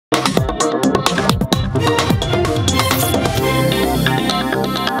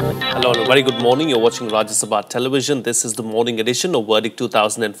Very good morning. You're watching Rajya Sabha television. This is the morning edition of Verdict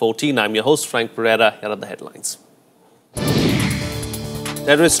 2014. I'm your host, Frank Pereira. Here are the headlines.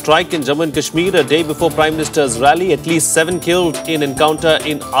 Terrorist strike in Jammu and Kashmir a day before Prime Minister's rally. At least 7 killed in encounter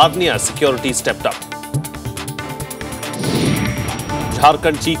in Arnia. Security stepped up.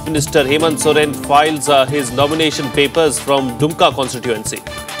 Jharkhand Chief Minister Hemant Soren files his nomination papers from Dumka constituency.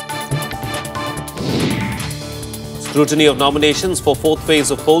 Scrutiny of nominations for fourth phase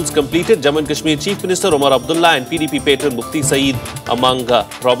of polls completed. Jammu and Kashmir Chief Minister Omar Abdullah and PDP patron Mufti Saeed among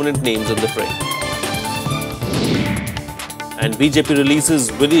prominent names in the fray. And BJP releases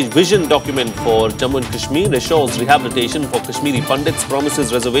vision document for Jammu and Kashmir, assures rehabilitation for Kashmiri Pandits,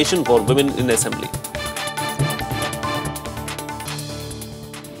 promises reservation for women in assembly.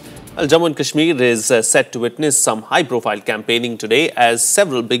 Well, Jammu and Kashmir is set to witness some high-profile campaigning today as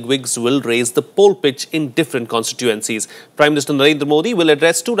several bigwigs will raise the poll pitch in different constituencies. Prime Minister Narendra Modi will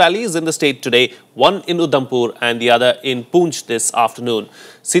address 2 rallies in the state today, one in Udhampur and the other in Poonch this afternoon.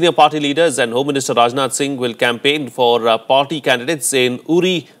 Senior party leaders and Home Minister Rajnath Singh will campaign for party candidates in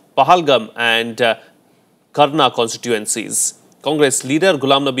Uri, Pahalgam and Karna constituencies. Congress leader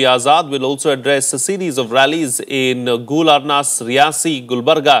Ghulam Nabi Azad will also address a series of rallies in Gul Arnas, Riyasi,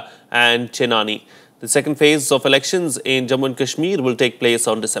 Gulbarga and Chenani. The second phase of elections in Jammu and Kashmir will take place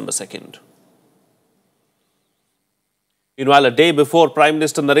on December 2nd. Meanwhile, a day before Prime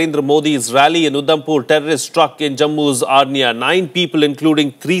Minister Narendra Modi's rally in Udhampur, terrorists struck in Jammu's Arnia. 9 people,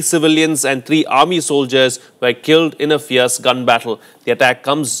 including 3 civilians and 3 army soldiers, were killed in a fierce gun battle. The attack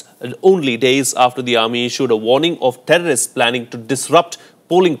comes only days after the army issued a warning of terrorists planning to disrupt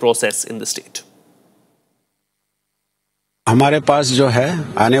polling process in the state. हमारे पास जो है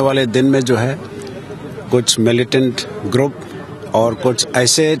आने वाले दिन में जो है कुछ मिलिटेंट ग्रुप और कुछ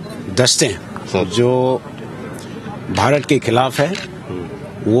ऐसे दस्ते जो भारत के खिलाफ है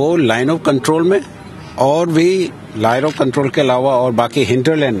वो लाइन ऑफ कंट्रोल में और भी लाइन ऑफ कंट्रोल के अलावा और बाकी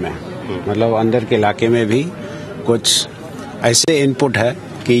हिंटरलैंड में मतलब अंदर के इलाके में भी कुछ ऐसे इनपुट है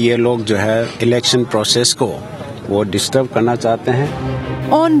कि ये लोग जो है इलेक्शन प्रोसेस को वो डिस्टर्ब करना चाहते हैं.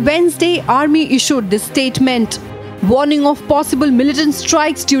 On Wednesday, Army issued this statement, warning of possible militant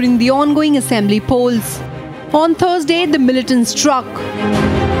strikes during the ongoing assembly polls. On Thursday, the militants struck.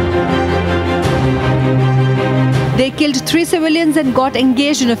 They killed 3 civilians and got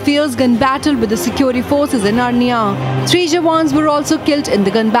engaged in a fierce gun battle with the security forces in Arnia. 3 jawans were also killed in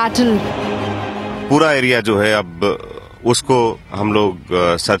the gun battle. पूरा area जो है अब उसको हम लोग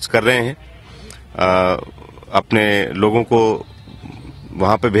search कर रहे हैं. अपने लोगों को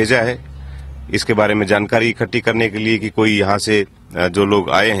वहां पे भेजा है इसके बारे में जानकारी इकट्ठी करने के लिए कि कोई यहाँ से जो लोग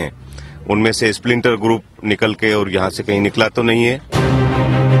आए हैं उनमें से स्प्लिंटर ग्रुप निकल के और यहाँ से कहीं निकला तो नहीं है.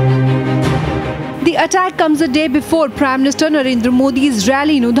 The attack comes a day before Prime Minister Narendra Modi's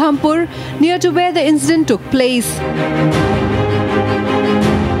rally in Udhampur, near to where the incident took place.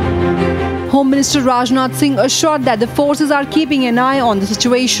 Home Minister Rajnath Singh assured that the forces are keeping an eye on the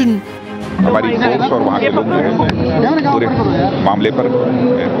situation. हमारी force और वहाँ के लोग पूरे मामले पर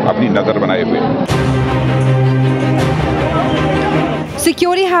अपनी नजर बनाए हुए हैं.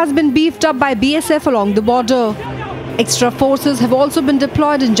 Security has been beefed up by BSF along the border. Extra forces have also been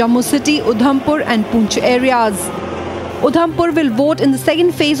deployed in Jammu City, Udhampur and Poonch areas. Udhampur will vote in the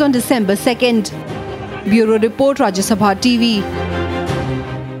second phase on December 2nd. Bureau Report, Rajya Sabha TV.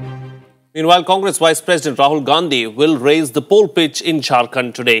 Meanwhile, Congress Vice President Rahul Gandhi will raise the poll pitch in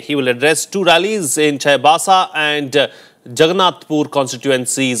Jharkhand today. He will address 2 rallies in Chaibasa and Jagannathpur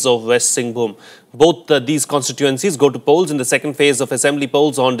constituencies of West Singhbhum. Both these constituencies go to polls in the second phase of assembly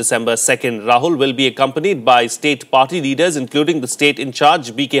polls on December 2nd. Rahul will be accompanied by state party leaders, including the state in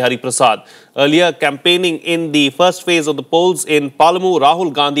charge, B.K. Hari Prasad. Earlier, campaigning in the first phase of the polls in Palamu,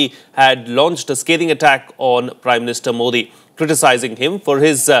 Rahul Gandhi had launched a scathing attack on Prime Minister Modi, criticizing him for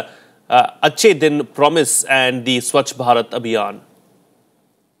his Achhe Din promise and the Swachh Bharat Abhiyan.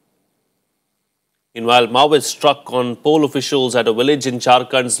 Meanwhile, Maoists struck on poll officials at a village in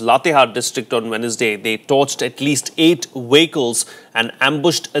Jharkhand's Latehar district on Wednesday. They torched at least 8 vehicles and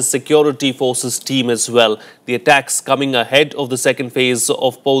ambushed a security forces team as well. The attacks coming ahead of the second phase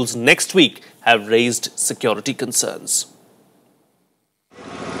of polls next week have raised security concerns.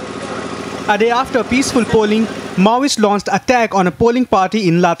 A day after peaceful polling, Maoists launched attack on a polling party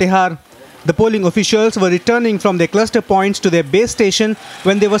in Latehar. The polling officials were returning from their cluster points to their base station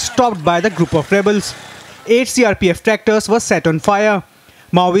when they were stopped by the group of rebels. 8 CRPF tractors were set on fire.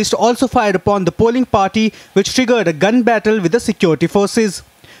 Maoists also fired upon the polling party, which triggered a gun battle with the security forces.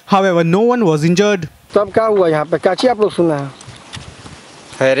 However, no one was injured. तब क्या हुआ यहाँ पे? क्या चीज़ आप लोग सुना है?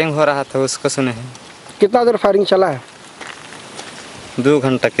 फायरिंग हो रहा था, उसको सुने हैं. कितना देर फायरिंग चला है? 2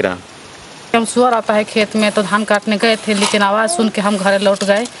 घंटा की रहा. हम सुअर आता है खेत में तो धान काटने गए थे, लेकिन आवाज़ सुन के हम घर लौट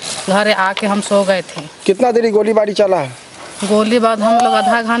गए। घर आके हम सो गए थे। कितना देरी गोलीबारी चला है? गोलीबार हम लोग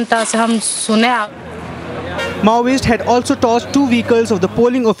आधा घंटा से हम सुने। Maoists had also tossed 2 vehicles of the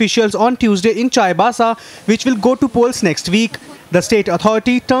polling officials on Tuesday in Chaibasa, which will go to polls next week. The state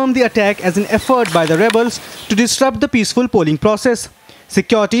authority termed the attack as an effort by the rebels to disrupt the peaceful polling process.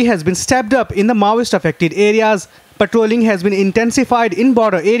 Security has been stepped up in the Maoist-affected areas. Patrolling has been intensified in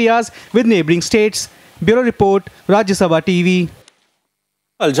border areas with neighbouring states. Bureau Report, Rajya Sabha TV.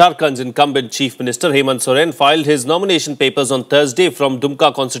 Well, Jharkhand's incumbent Chief Minister Hemant Soren filed his nomination papers on Thursday from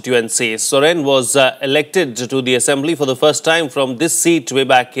Dumka constituency. Soren was elected to the assembly for the first time from this seat way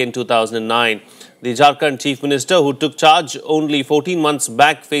back in 2009. The Jharkhand Chief Minister, who took charge only 14 months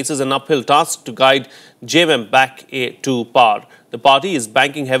back, faces an uphill task to guide JMM back to power. The party is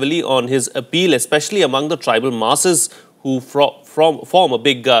banking heavily on his appeal, especially among the tribal masses who form a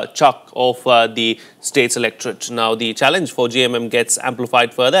big chunk of the state's electorate. Now, the challenge for JMM gets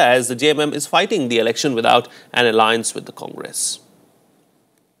amplified further as the JMM is fighting the election without an alliance with the Congress.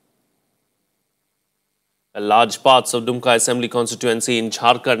 Large parts of Dumka Assembly constituency in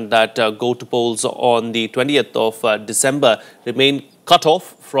Jharkhand that go to polls on the 20th of December remain cut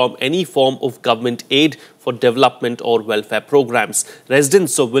off from any form of government aid for development or welfare programs.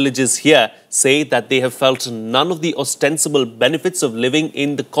 Residents of villages here say that they have felt none of the ostensible benefits of living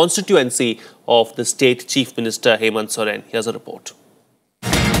in the constituency of the state Chief Minister Hemant Soren. Here's a report.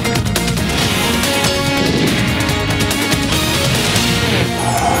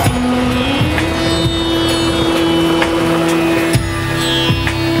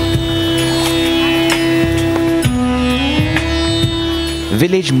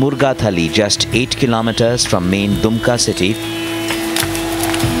 Village Murgathali, just 8 kilometers from main Dumka city,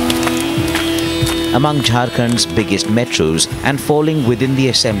 among Jharkhand's biggest metros and falling within the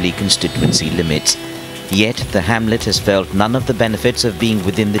assembly constituency limits. Yet the hamlet has felt none of the benefits of being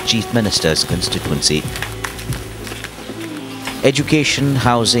within the Chief Minister's constituency. Education,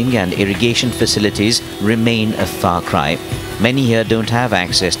 housing and irrigation facilities remain a far cry. Many here don't have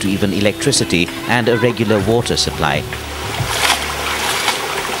access to even electricity and a regular water supply.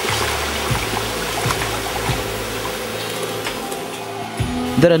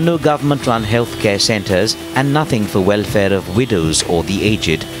 There are no government-run healthcare centres and nothing for welfare of widows or the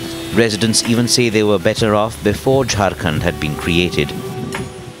aged. Residents even say they were better off before Jharkhand had been created.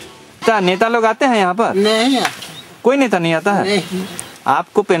 नेता लोग आते हैं यहाँ पर? नहीं, कोई नेता नहीं आता है? नहीं।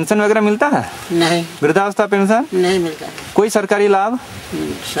 आपको पेंशन वगैरह मिलता है? नहीं। वृद्धावस्था पेंशन? नहीं मिलता। कोई सरकारी लाभ?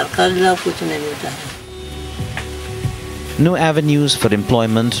 सरकारी लाभ कुछ नहीं मिलता है। No avenues for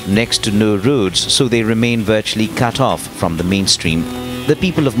employment, next to no roads, so they remain virtually cut off from the mainstream. The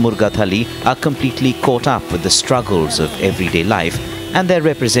people of Murgathali are completely caught up with the struggles of everyday life, and their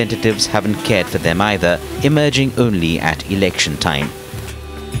representatives haven't cared for them either, emerging only at election time.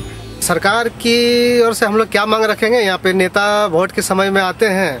 सरकार की ओर से हम लोग क्या मांग रखेंगे? यहाँ पे नेता वोट के समय में आते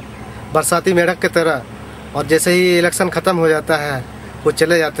हैं बरसाती मेढक की तरह, और जैसे ही इलेक्शन खत्म हो जाता है वो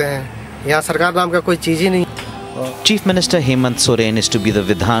चले जाते हैं। यहाँ सरकार नाम का कोई चीज़ ही नहीं। Chief Minister Hemant Soren is to be the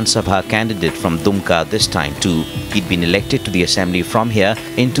Vidhan Sabha candidate from Dumka this time too. He'd been elected to the assembly from here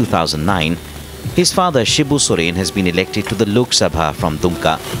in 2009. His father Shibu Soren has been elected to the Lok Sabha from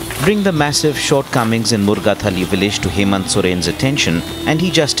Dumka. Bring the massive shortcomings in Murgathali village to Hemant Soren's attention and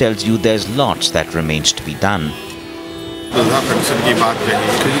he just tells you there's lots that remains to be done. वृद्धा pension की बात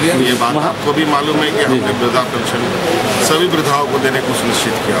कही, ये बात आपको भी मालूम है कि हमने वृद्धा पेंशन सभी वृद्धाओं को देने को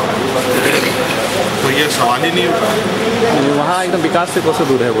सुनिश्चित किया हुआ, तो ये सवाल ही नहीं होगा। वहाँ एकदम विकास से कैसे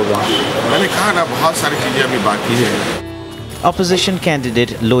दूर है वो गाँव? मैंने कहा ना, बहुत सारी चीजें अभी बाकी है। Opposition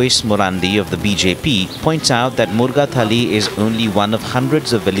candidate Lois Morandi of the BJP points out that Murgathali is only one of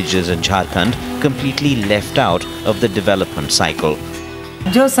hundreds of villages in Jharkhand completely left out of the development cycle.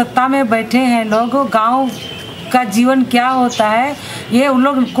 जो सत्ता में बैठे हैं लोग, गांव का जीवन क्या होता है ये उन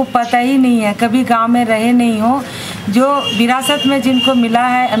लोग को पता ही नहीं है, कभी गांव में रहे नहीं हो। जो विरासत में जिनको मिला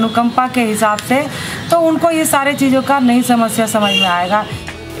है अनुकंपा के हिसाब से, तो उनको ये सारे चीज़ों का नहीं समस्या समझ में आएगा।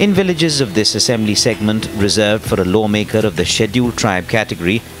 In villages of this assembly segment reserved for a lawmaker of the scheduled tribe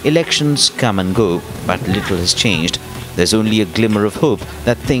category, elections come and go, but little has changed. There's only a glimmer of hope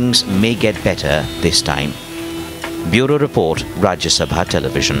that things may get better this time. Bureau Report, Rajya Sabha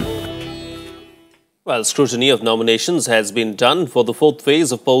Television. Well, scrutiny of nominations has been done for the 4th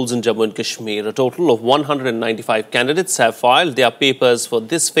phase of polls in Jammu and Kashmir. A total of 195 candidates have filed their papers for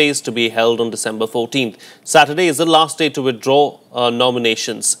this phase to be held on December 14th. Saturday is the last day to withdraw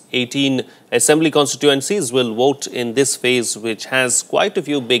nominations. 18 assembly constituencies will vote in this phase, which has quite a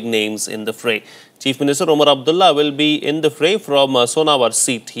few big names in the fray. Chief Minister Omar Abdullah will be in the fray from Sonawar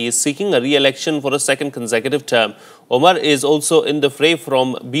seat. He is seeking a re-election for a second consecutive term. Omar is also in the fray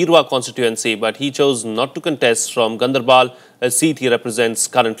from Birwa constituency, but he chose not to contest from Gandarbal, a seat he represents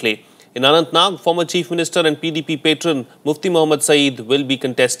currently. In Anantnag, former Chief Minister and PDP patron Mufti Mohammad Saeed will be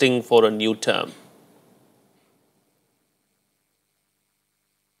contesting for a new term.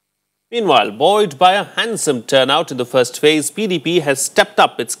 Meanwhile, buoyed by a handsome turnout in the first phase, PDP has stepped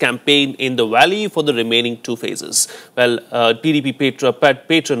up its campaign in the valley for the remaining two phases. Well, PDP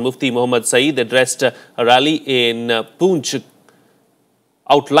patron Mufti Mohammad Saeed addressed a rally in Poonch,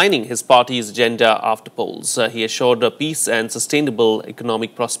 outlining his party's agenda after polls. He assured peace and sustainable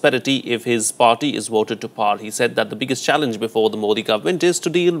economic prosperity if his party is voted to power. He said that the biggest challenge before the Modi government is to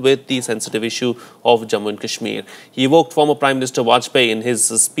deal with the sensitive issue of Jammu and Kashmir. He evoked former Prime Minister Rajya in his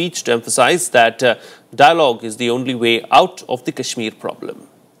speech to emphasize that dialogue is the only way out of the Kashmir problem.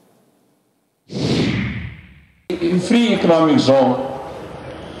 Free economic zone,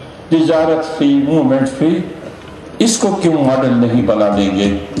 tijarat free, movement free, इसको क्यों model नहीं बना देंगे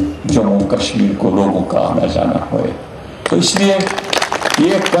जम्मू कश्मीर को लोगों का आना जाना होए। तो इसलिए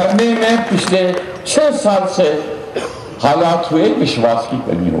ये करने में पिछले 6 साल से हालात हुए, विश्वास की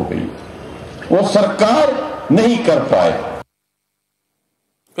कमी हो गई, वो सरकार नहीं कर पाए।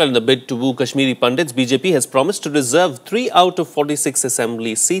 Well, in the bid to woo Kashmiri Pandits, BJP has promised to reserve 3 out of 46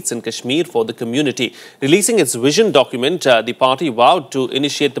 assembly seats in Kashmir for the community. Releasing its vision document, the party vowed to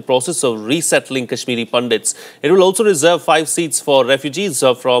initiate the process of resettling Kashmiri Pandits. It will also reserve 5 seats for refugees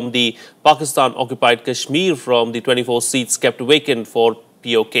from the Pakistan-occupied Kashmir from the 24 seats kept vacant for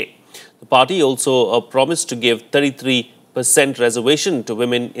POK. The party also promised to give 33% reservation to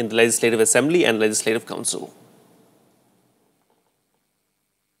women in the Legislative Assembly and Legislative Council.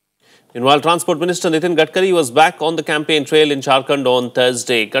 Meanwhile, Transport Minister Nitin Gadkari was back on the campaign trail in Jharkhand on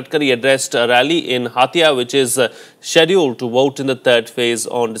Thursday. Gadkari addressed a rally in Hatia, which is scheduled to vote in the third phase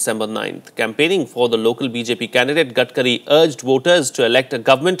on December 9th. Campaigning for the local BJP candidate, Gadkari urged voters to elect a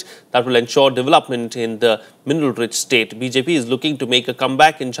government that will ensure development in the mineral-rich state. BJP is looking to make a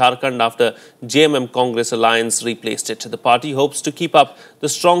comeback in Jharkhand after JMM Congress alliance replaced it. The party hopes to keep up the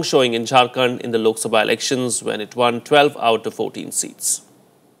strong showing in Jharkhand in the Lok Sabha elections when it won 12 out of 14 seats.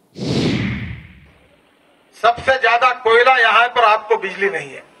 सबसे ज्यादा कोयला यहाँ पर आपको बिजली नहीं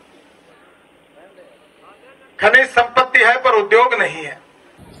है, खनिज संपत्ति है पर उद्योग नहीं है।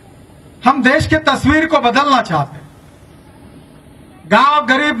 हम देश के तस्वीर को बदलना चाहते हैं, गांव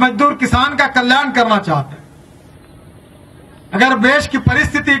गरीब मजदूर किसान का कल्याण करना चाहते हैं। अगर देश की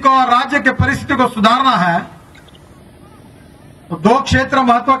परिस्थिति को और राज्य की परिस्थिति को सुधारना है तो 2 क्षेत्र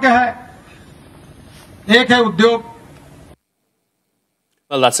महत्व के हैं, एक है उद्योग।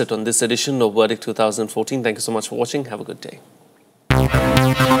 Well, that's it on this edition of Verdict 2014. Thank you so much for watching. Have a good day.